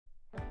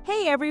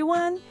Hey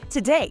everyone!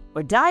 Today,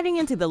 we're diving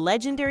into the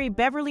legendary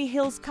Beverly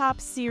Hills Cop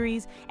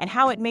series and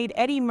how it made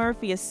Eddie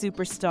Murphy a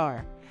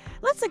superstar.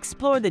 Let's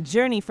explore the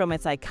journey from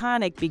its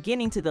iconic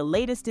beginning to the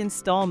latest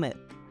installment.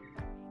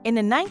 In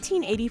the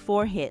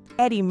 1984 hit,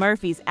 Eddie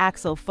Murphy's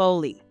Axel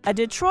Foley, a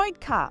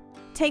Detroit cop,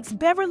 takes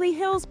Beverly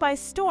Hills by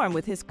storm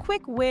with his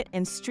quick wit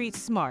and street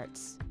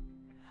smarts.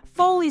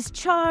 Foley's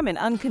charm and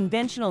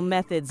unconventional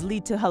methods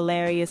lead to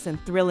hilarious and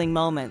thrilling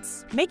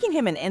moments, making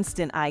him an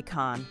instant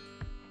icon.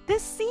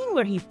 This scene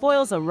where he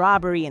foils a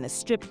robbery in a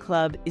strip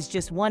club is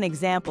just one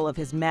example of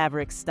his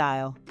maverick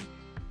style.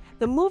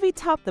 The movie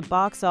topped the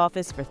box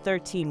office for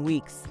 13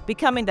 weeks,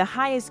 becoming the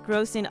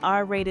highest-grossing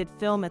R-rated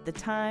film at the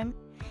time.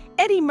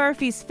 Eddie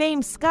Murphy's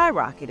fame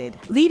skyrocketed,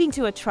 leading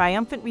to a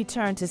triumphant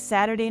return to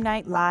Saturday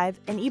Night Live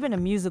and even a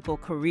musical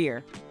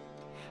career.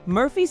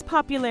 Murphy's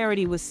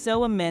popularity was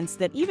so immense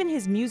that even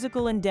his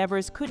musical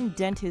endeavors couldn't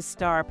dent his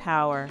star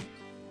power.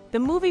 The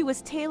movie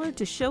was tailored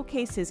to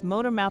showcase his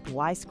motor-mouth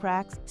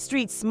wisecracks,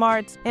 street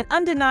smarts, and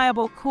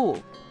undeniable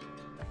cool.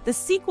 The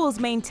sequels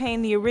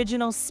maintain the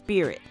original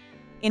spirit.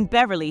 In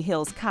Beverly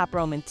Hills Cop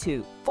Roman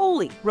 2,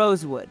 Foley,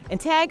 Rosewood, and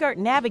Taggart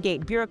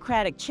navigate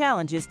bureaucratic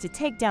challenges to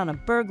take down a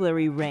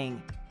burglary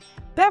ring.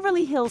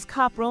 Beverly Hills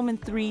Cop Roman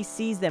 3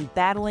 sees them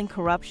battling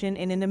corruption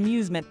in an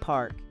amusement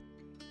park.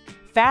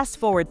 Fast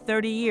forward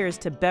 30 years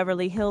to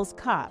Beverly Hills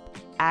Cop,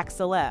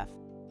 Axel F.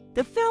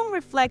 The film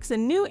reflects a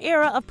new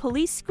era of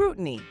police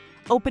scrutiny,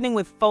 opening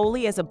with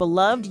Foley as a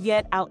beloved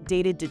yet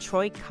outdated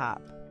Detroit cop.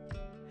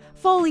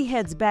 Foley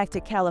heads back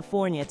to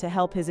California to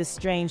help his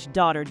estranged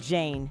daughter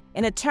Jane,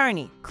 an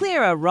attorney,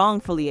 clear a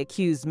wrongfully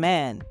accused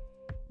man.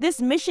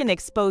 This mission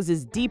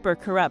exposes deeper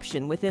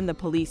corruption within the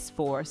police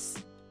force.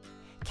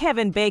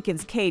 Kevin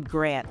Bacon's Cade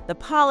Grant, the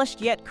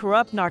polished yet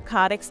corrupt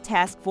narcotics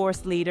task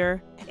force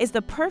leader, is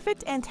the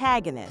perfect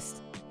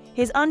antagonist.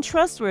 His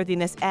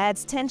untrustworthiness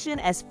adds tension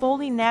as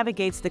Foley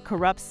navigates the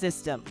corrupt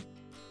system.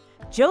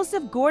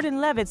 Joseph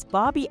Gordon-Levitt's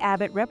Bobby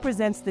Abbott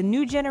represents the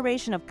new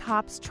generation of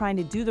cops trying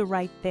to do the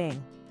right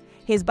thing.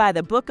 His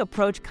by-the-book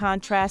approach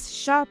contrasts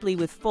sharply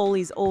with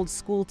Foley's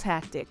old-school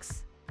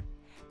tactics.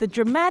 The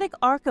dramatic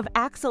arc of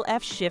Axel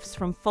F shifts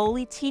from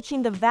Foley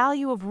teaching the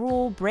value of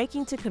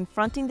rule-breaking to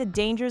confronting the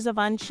dangers of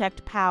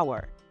unchecked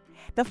power.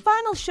 The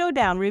final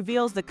showdown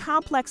reveals the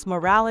complex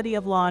morality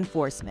of law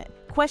enforcement,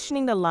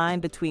 questioning the line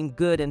between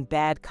good and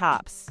bad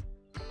cops.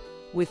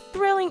 With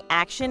thrilling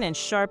action and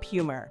sharp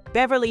humor,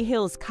 Beverly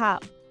Hills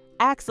Cop,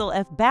 Axel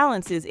F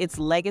balances its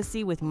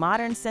legacy with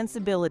modern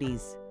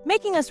sensibilities,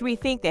 making us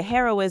rethink the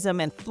heroism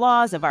and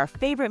flaws of our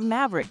favorite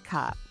maverick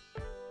cop.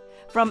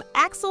 From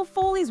Axel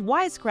Foley's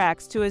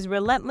wisecracks to his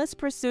relentless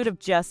pursuit of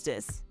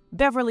justice,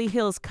 Beverly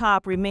Hills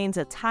Cop remains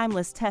a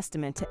timeless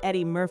testament to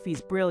Eddie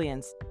Murphy's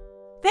brilliance.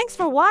 Thanks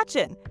for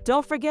watching!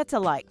 Don't forget to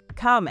like,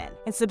 comment,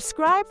 and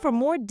subscribe for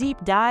more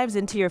deep dives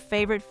into your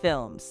favorite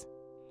films.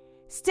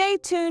 Stay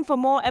tuned for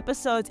more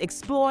episodes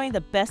exploring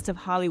the best of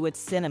Hollywood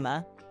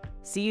cinema.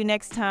 See you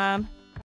next time.